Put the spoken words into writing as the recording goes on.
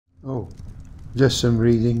Oh, just some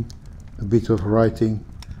reading, a bit of writing,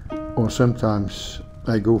 or sometimes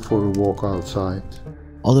I go for a walk outside.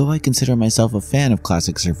 Although I consider myself a fan of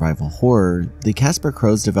classic survival horror, the Casper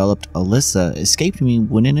Crows developed Alisa escaped me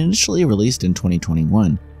when it initially released in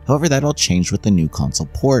 2021. However, that all changed with the new console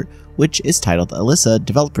port, which is titled Alisa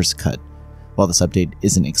Developer's Cut. While this update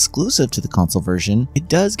isn't exclusive to the console version, it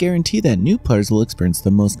does guarantee that new players will experience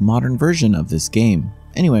the most modern version of this game.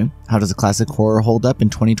 Anyway, how does a classic horror hold up in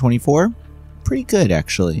 2024? Pretty good,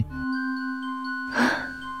 actually.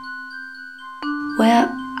 Where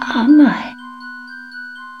am I?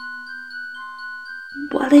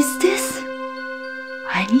 What is this?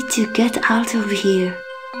 I need to get out of here.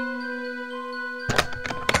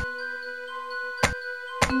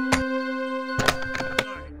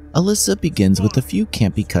 Alisa begins with a few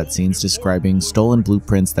campy cutscenes describing stolen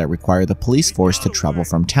blueprints that require the police force to travel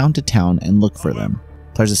from town to town and look for them.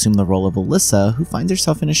 Players assume the role of Alisa, who finds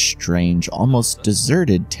herself in a strange, almost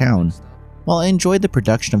deserted town. While I enjoyed the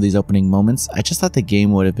production of these opening moments, I just thought the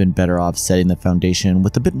game would have been better off setting the foundation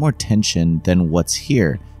with a bit more tension than what's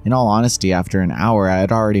here. In all honesty, after an hour, I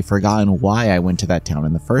had already forgotten why I went to that town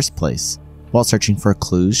in the first place. While searching for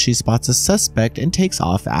clues, she spots a suspect and takes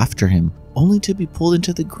off after him, only to be pulled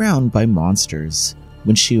into the ground by monsters.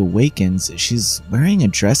 When she awakens, she's wearing a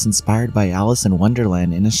dress inspired by Alice in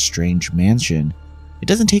Wonderland in a strange mansion. It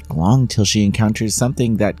doesn't take long till she encounters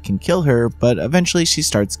something that can kill her, but eventually she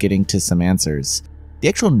starts getting to some answers. The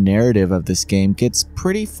actual narrative of this game gets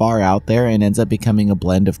pretty far out there and ends up becoming a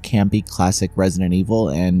blend of campy classic Resident Evil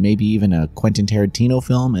and maybe even a Quentin Tarantino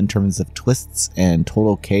film in terms of twists and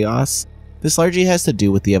total chaos. This largely has to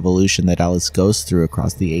do with the evolution that Alice goes through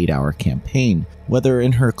across the 8-hour campaign. Whether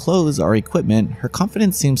in her clothes or equipment, her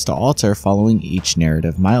confidence seems to alter following each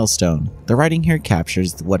narrative milestone. The writing here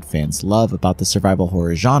captures what fans love about the survival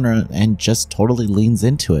horror genre and just totally leans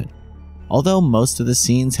into it. Although most of the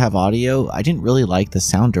scenes have audio, I didn't really like the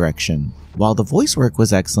sound direction. While the voice work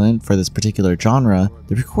was excellent for this particular genre,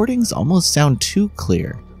 the recordings almost sound too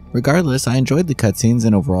clear. Regardless, I enjoyed the cutscenes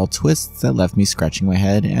and overall twists that left me scratching my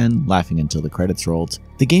head and laughing until the credits rolled.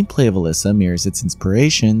 The gameplay of Alisa mirrors its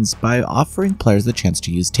inspirations by offering players the chance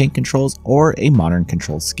to use tank controls or a modern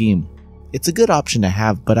control scheme. It's a good option to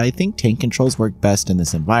have, but I think tank controls work best in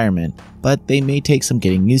this environment, but they may take some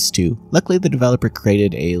getting used to. Luckily, the developer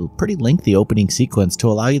created a pretty lengthy opening sequence to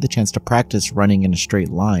allow you the chance to practice running in a straight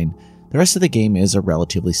line. The rest of the game is a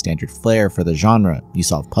relatively standard flair for the genre. You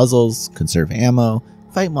solve puzzles, conserve ammo,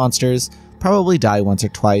 fight monsters, probably die once or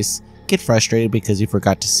twice, get frustrated because you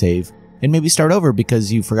forgot to save, and maybe start over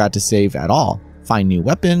because you forgot to save at all. Find new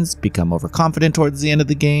weapons, become overconfident towards the end of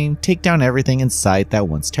the game, take down everything in sight that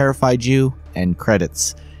once terrified you, end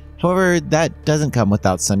credits. However, that doesn't come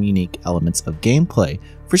without some unique elements of gameplay.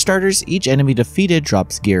 For starters, each enemy defeated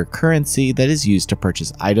drops gear currency that is used to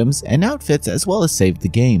purchase items and outfits as well as save the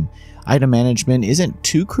game. Item management isn't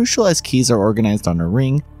too crucial as keys are organized on a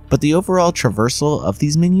ring, but the overall traversal of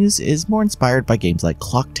these menus is more inspired by games like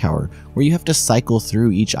Clock Tower, where you have to cycle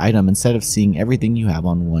through each item instead of seeing everything you have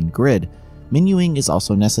on one grid. Menuing is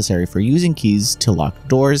also necessary for using keys to lock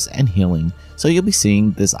doors and healing, so you'll be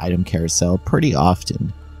seeing this item carousel pretty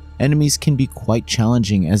often. Enemies can be quite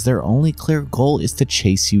challenging as their only clear goal is to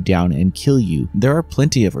chase you down and kill you. There are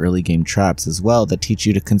plenty of early game traps as well that teach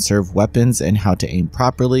you to conserve weapons and how to aim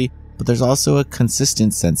properly, but there's also a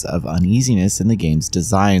consistent sense of uneasiness in the game's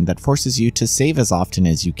design that forces you to save as often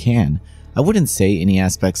as you can. I wouldn't say any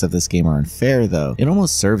aspects of this game are unfair though, it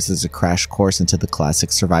almost serves as a crash course into the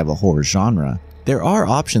classic survival horror genre. There are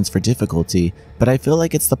options for difficulty, but I feel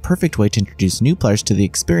like it's the perfect way to introduce new players to the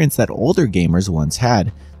experience that older gamers once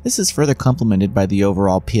had. This is further complemented by the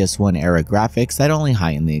overall PS1 era graphics that only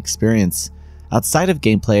heighten the experience. Outside of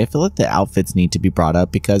gameplay, I feel like the outfits need to be brought up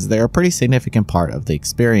because they're a pretty significant part of the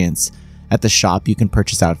experience. At the shop, you can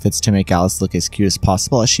purchase outfits to make Alice look as cute as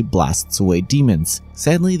possible as she blasts away demons.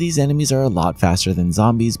 Sadly, these enemies are a lot faster than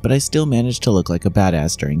zombies, but I still managed to look like a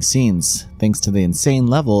badass during scenes, thanks to the insane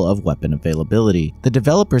level of weapon availability. The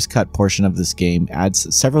developer's cut portion of this game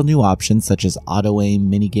adds several new options such as auto-aim,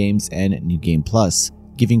 minigames, and New Game Plus,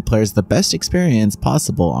 giving players the best experience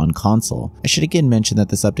possible on console. I should again mention that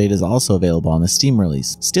this update is also available on the Steam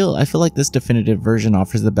release. Still, I feel like this definitive version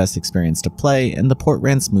offers the best experience to play, and the port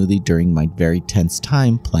ran smoothly during my very tense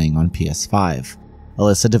time playing on PS5.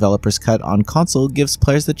 Alisa Developer's Cut on console gives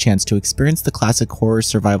players the chance to experience the classic horror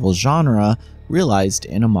survival genre realized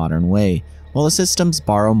in a modern way. While the systems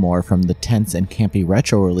borrow more from the tense and campy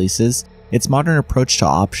retro releases, its modern approach to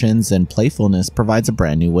options and playfulness provides a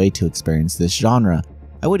brand new way to experience this genre.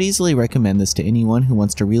 I would easily recommend this to anyone who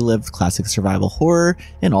wants to relive classic survival horror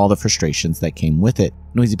and all the frustrations that came with it.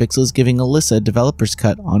 Noisy Pixel is giving Alisa Developer's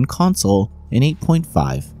Cut on console an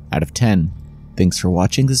 8.5 out of 10. Thanks for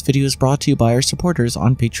watching. This video is brought to you by our supporters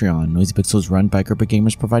on Patreon. Noisy Pixel is run by a group of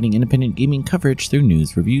gamers providing independent gaming coverage through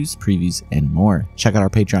news, reviews, previews, and more. Check out our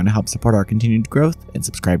Patreon to help support our continued growth and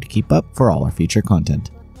subscribe to keep up for all our future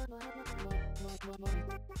content.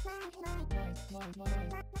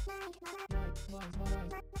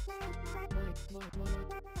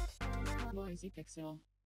 Noisy Pixel.